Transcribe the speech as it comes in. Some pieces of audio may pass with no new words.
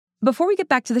Before we get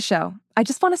back to the show, I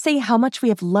just want to say how much we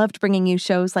have loved bringing you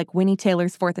shows like Winnie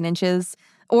Taylor's 4th and Inches,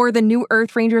 or the new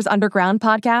Earth Rangers Underground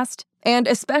podcast, and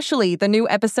especially the new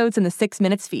episodes in the 6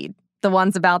 Minutes feed, the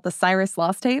ones about the Cyrus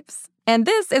Lost tapes. And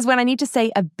this is when I need to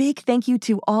say a big thank you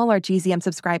to all our GZM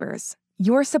subscribers.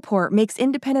 Your support makes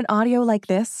independent audio like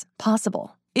this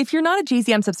possible. If you're not a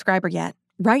GZM subscriber yet,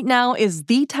 right now is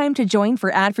the time to join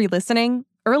for ad-free listening,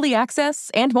 early access,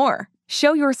 and more.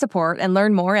 Show your support and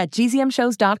learn more at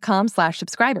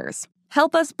gzmshows.com/subscribers.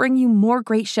 Help us bring you more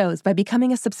great shows by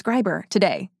becoming a subscriber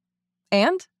today.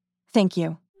 And thank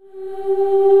you.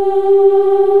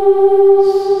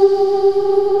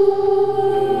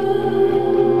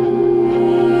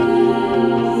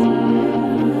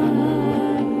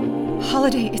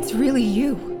 Holiday, it's really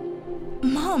you.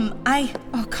 Mom,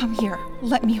 Oh, come here.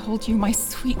 Let me hold you, my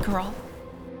sweet girl.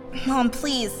 Mom,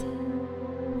 please.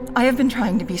 I have been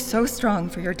trying to be so strong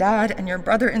for your dad and your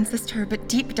brother and sister, but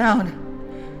deep down,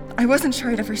 I wasn't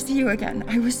sure I'd ever see you again.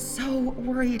 I was so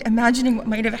worried, imagining what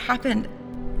might have happened.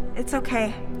 It's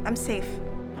okay. I'm safe.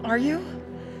 Are you?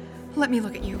 Let me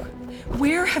look at you.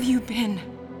 Where have you been?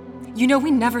 You know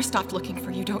we never stopped looking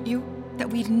for you, don't you? That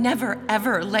we'd never,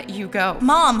 ever let you go.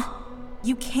 Mom,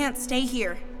 you can't stay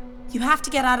here. You have to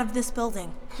get out of this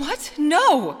building. What?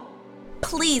 No!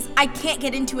 Please, I can't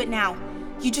get into it now.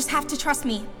 You just have to trust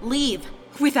me. Leave.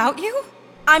 Without you?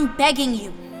 I'm begging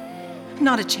you.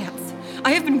 Not a chance.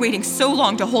 I have been waiting so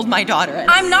long to hold my daughter.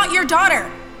 I'm not your daughter.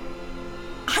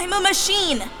 I'm a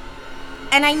machine.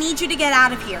 And I need you to get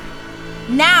out of here.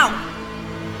 Now!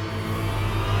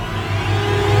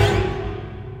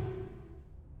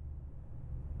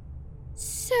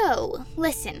 So,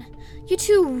 listen. You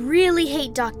two really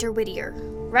hate Dr. Whittier,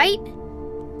 right?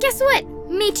 Guess what?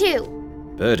 Me too.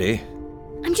 Birdie.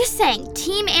 I'm just saying,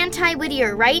 Team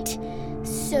Anti-Whittier, right?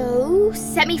 So,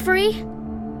 set me free?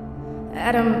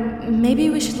 Adam, maybe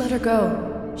we should let her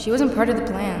go. She wasn't part of the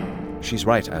plan. She's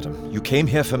right, Adam. You came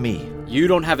here for me. You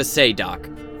don't have a say, Doc.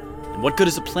 And what good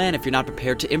is a plan if you're not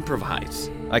prepared to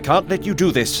improvise? I can't let you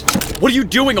do this. What are you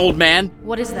doing, old man?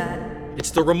 What is that?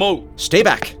 It's the remote. Stay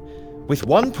back. With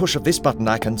one push of this button,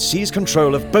 I can seize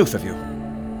control of both of you.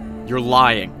 You're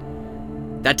lying.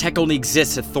 That tech only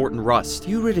exists at Thornton Rust.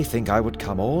 You really think I would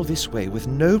come all this way with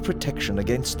no protection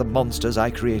against the monsters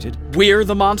I created? We're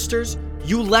the monsters?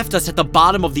 You left us at the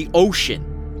bottom of the ocean.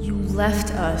 You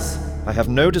left us. I have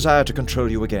no desire to control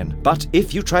you again, but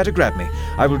if you try to grab me,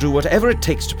 I will do whatever it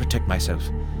takes to protect myself.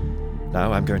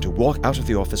 Now I'm going to walk out of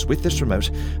the office with this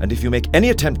remote, and if you make any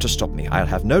attempt to stop me, I'll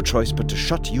have no choice but to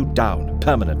shut you down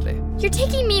permanently. You're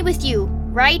taking me with you,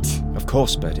 right? Of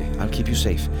course, Birdie. I'll keep you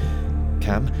safe.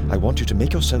 Cam, I want you to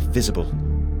make yourself visible.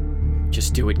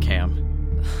 Just do it, Cam.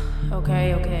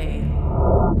 Okay.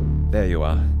 There you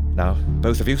are. Now,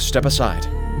 both of you step aside.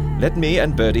 Let me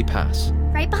and Birdie pass.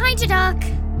 Right behind you, Doc.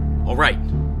 All right.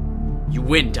 You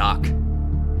win, Doc.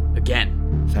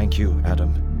 Again. Thank you,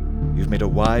 Adam. You've made a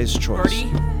wise choice.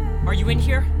 Birdie, are you in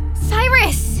here?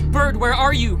 Cyrus! Bird, where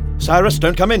are you? Cyrus,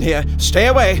 don't come in here. Stay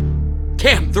away.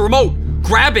 Cam, the remote!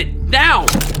 Grab it, now!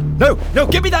 No,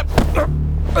 give me that!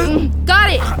 Got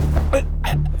it!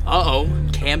 Uh-oh,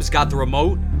 Cam's got the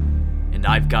remote, and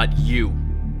I've got you.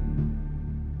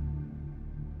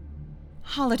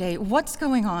 Holiday, what's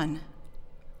going on?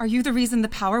 Are you the reason the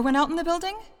power went out in the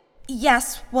building?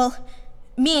 Yes, well,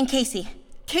 me and Casey.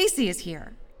 Casey is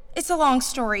here. It's a long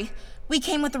story. We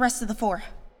came with the rest of the 4.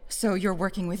 So you're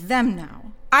working with them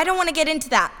now? I don't want to get into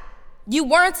that. You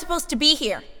weren't supposed to be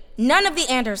here. None of the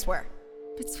Anders were.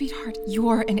 But sweetheart,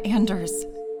 you're an Anders.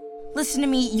 Listen to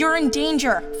me, you're in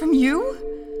danger. From you?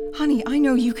 Honey, I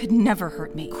know you could never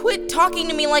hurt me. Quit talking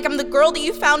to me like I'm the girl that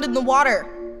you found in the water.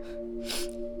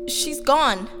 She's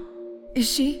gone. Is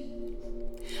she?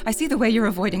 I see the way you're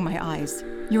avoiding my eyes.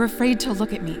 You're afraid to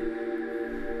look at me.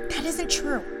 That isn't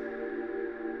true.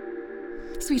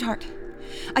 Sweetheart,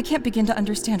 I can't begin to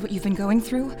understand what you've been going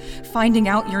through, finding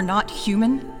out you're not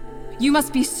human. You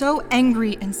must be so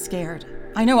angry and scared.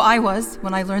 I know I was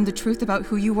when I learned the truth about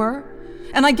who you were.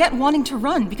 And I get wanting to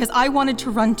run because I wanted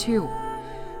to run too.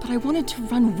 But I wanted to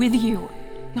run with you,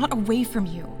 not away from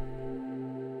you.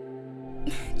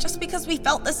 Just because we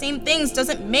felt the same things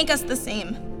doesn't make us the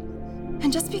same.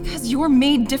 And just because you're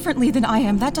made differently than I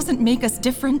am, that doesn't make us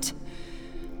different.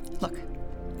 Look,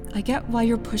 I get why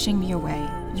you're pushing me away.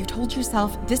 You told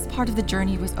yourself this part of the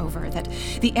journey was over, that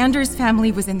the Anders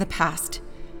family was in the past.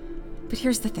 But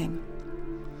here's the thing.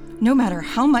 No matter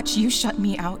how much you shut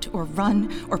me out or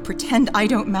run or pretend I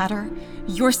don't matter,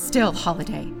 you're still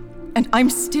Holiday. And I'm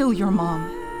still your mom.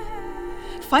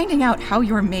 Finding out how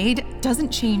you're made doesn't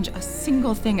change a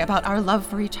single thing about our love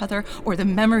for each other or the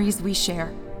memories we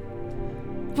share.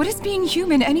 What is being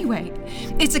human anyway?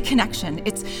 It's a connection.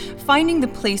 It's finding the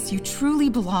place you truly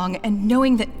belong and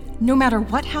knowing that no matter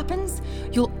what happens,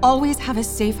 you'll always have a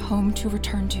safe home to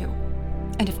return to.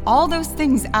 And if all those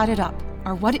things added up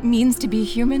are what it means to be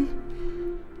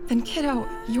human, then kiddo,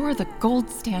 you're the gold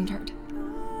standard.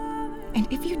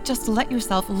 And if you just let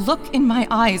yourself look in my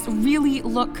eyes, really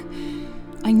look,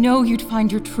 I know you'd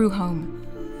find your true home.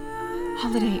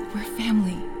 Holiday, we're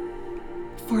family.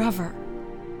 Forever.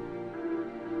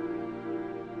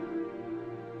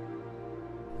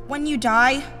 When you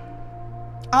die,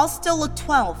 I'll still look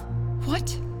 12.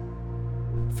 What?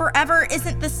 Forever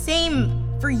isn't the same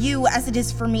for you as it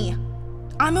is for me.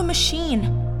 I'm a machine.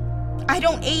 I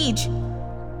don't age.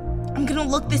 I'm gonna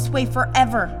look this way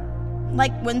forever.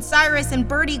 Like when Cyrus and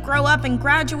Birdie grow up and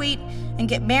graduate and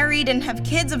get married and have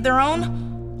kids of their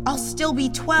own, I'll still be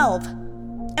 12.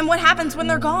 And what happens when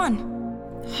they're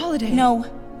gone? Holiday. No,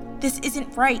 this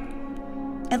isn't right.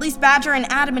 At least Badger and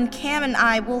Adam and Cam and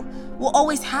I will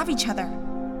always have each other.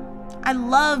 I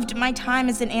loved my time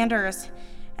as an Anders,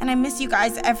 and I miss you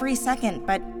guys every second,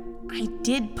 but I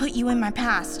did put you in my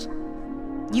past.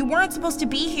 You weren't supposed to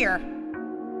be here.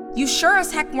 You sure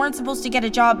as heck weren't supposed to get a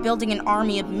job building an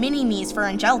army of mini-me's for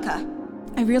Angelica.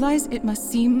 I realize it must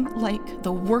seem like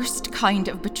the worst kind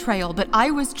of betrayal, but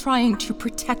I was trying to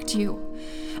protect you.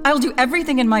 I'll do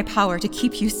everything in my power to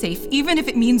keep you safe, even if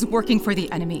it means working for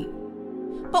the enemy.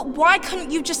 But why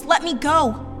couldn't you just let me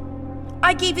go?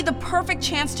 I gave you the perfect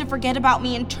chance to forget about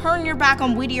me and turn your back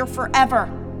on Whittier forever.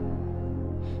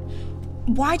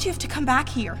 Why'd you have to come back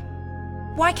here?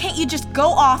 Why can't you just go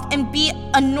off and be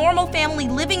a normal family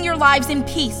living your lives in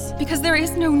peace? Because there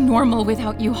is no normal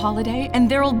without you, Holiday, and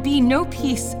there'll be no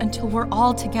peace until we're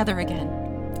all together again.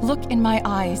 Look in my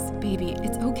eyes, baby.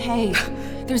 It's okay.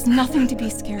 There's nothing to be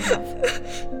scared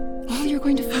of. All you're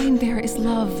going to find there is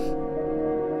love.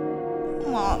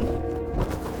 Mom.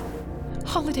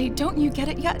 Holiday, don't you get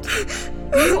it yet?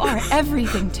 You are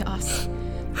everything to us.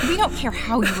 We don't care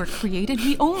how you were created.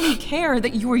 We only care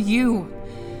that you're you.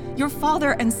 Your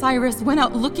father and Cyrus went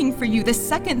out looking for you the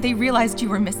second they realized you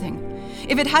were missing.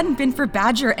 If it hadn't been for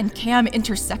Badger and Cam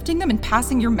intercepting them and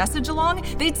passing your message along,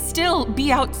 they'd still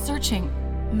be out searching.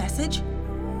 Message?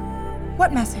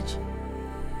 What message?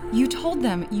 You told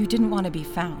them you didn't want to be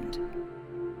found.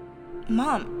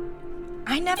 Mom,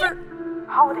 I never...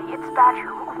 Holiday, it's Badger.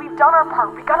 We've done our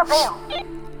part. We gotta bail.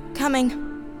 Coming.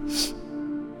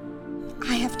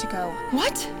 I have to go.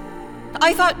 What?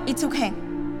 I thought... It's okay.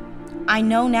 I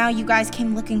know now you guys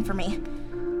came looking for me.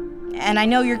 And I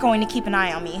know you're going to keep an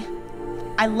eye on me.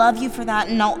 I love you for that,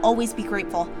 and I'll always be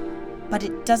grateful. But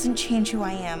it doesn't change who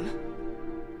I am.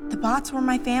 The bots were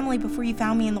my family before you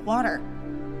found me in the water.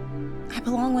 I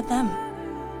belong with them.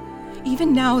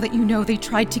 Even now that you know they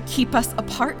tried to keep us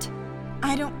apart?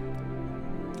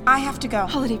 I have to go.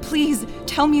 Holiday, please,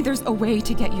 tell me there's a way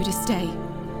to get you to stay.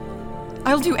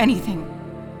 I'll do anything.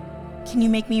 Can you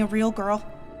make me a real girl?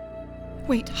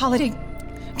 Wait, Holiday,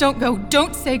 don't go.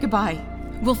 Don't say goodbye.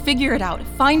 We'll figure it out.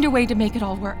 Find a way to make it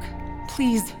all work.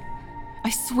 Please. I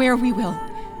swear we will.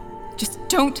 Just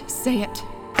don't say it.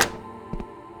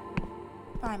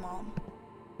 Bye, Mom.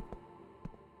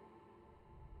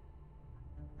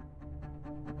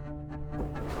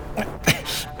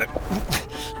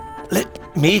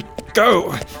 Let me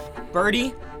go!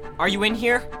 Birdie, are you in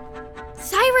here?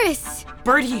 Cyrus!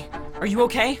 Birdie, are you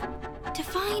okay?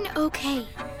 Define okay.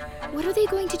 What are they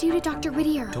going to do to Dr.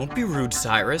 Whittier? Don't be rude,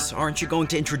 Cyrus. Aren't you going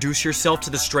to introduce yourself to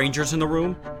the strangers in the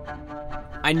room?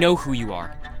 I know who you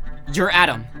are. You're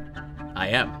Adam. I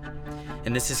am.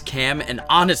 And this is Cam, and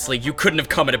honestly, you couldn't have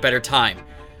come at a better time.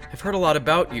 I've heard a lot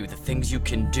about you, the things you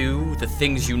can do, the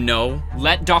things you know.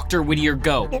 Let Dr. Whittier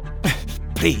go.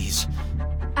 Please.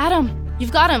 Adam,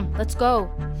 you've got him. Let's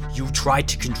go. You tried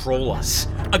to control us.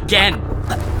 Again!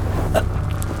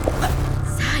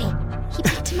 He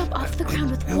picked him up off the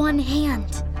ground with one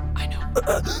hand. I know.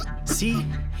 See?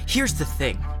 Here's the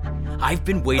thing. I've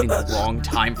been waiting a long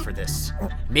time for this.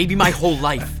 Maybe my whole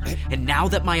life. And now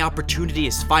that my opportunity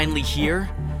is finally here,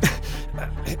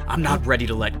 I'm not ready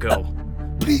to let go.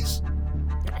 Please.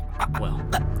 Well,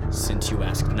 since you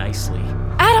asked nicely.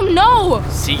 Adam, no!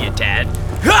 See ya, Dad.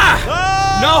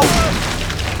 Ah! No!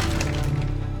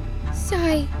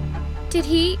 Sai, did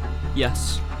he?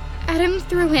 Yes. Adam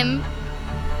threw him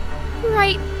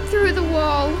right through the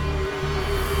wall.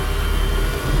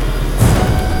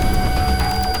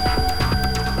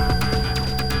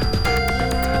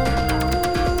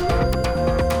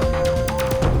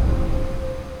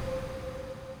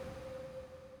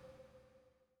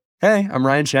 Hey, I'm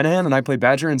Ryan Shanahan, and I play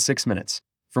Badger in 6 Minutes.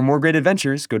 For more great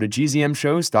adventures, go to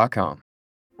gzmshows.com.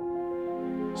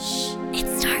 Shh,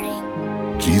 it's starting.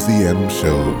 GZM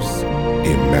shows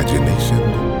Imagination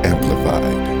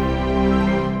Amplified.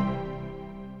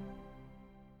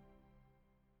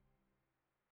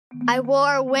 I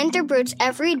wore winter boots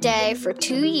every day for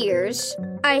 2 years.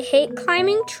 I hate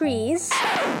climbing trees.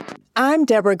 I'm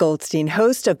Deborah Goldstein,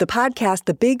 host of the podcast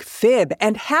The Big Fib,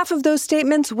 and half of those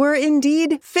statements were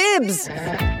indeed fibs.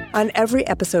 On every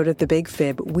episode of The Big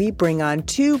Fib, we bring on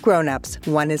two grown-ups.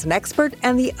 One is an expert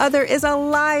and the other is a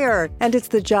liar. And it's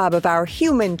the job of our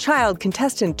human child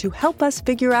contestant to help us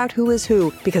figure out who is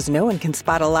who, because no one can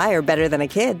spot a liar better than a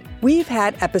kid. We've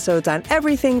had episodes on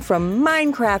everything from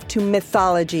Minecraft to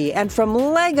mythology and from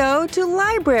Lego to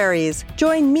libraries.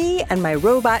 Join me and my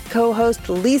robot co-host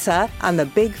Lisa on The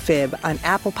Big Fib on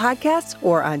Apple Podcasts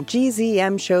or on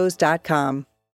gzmshows.com.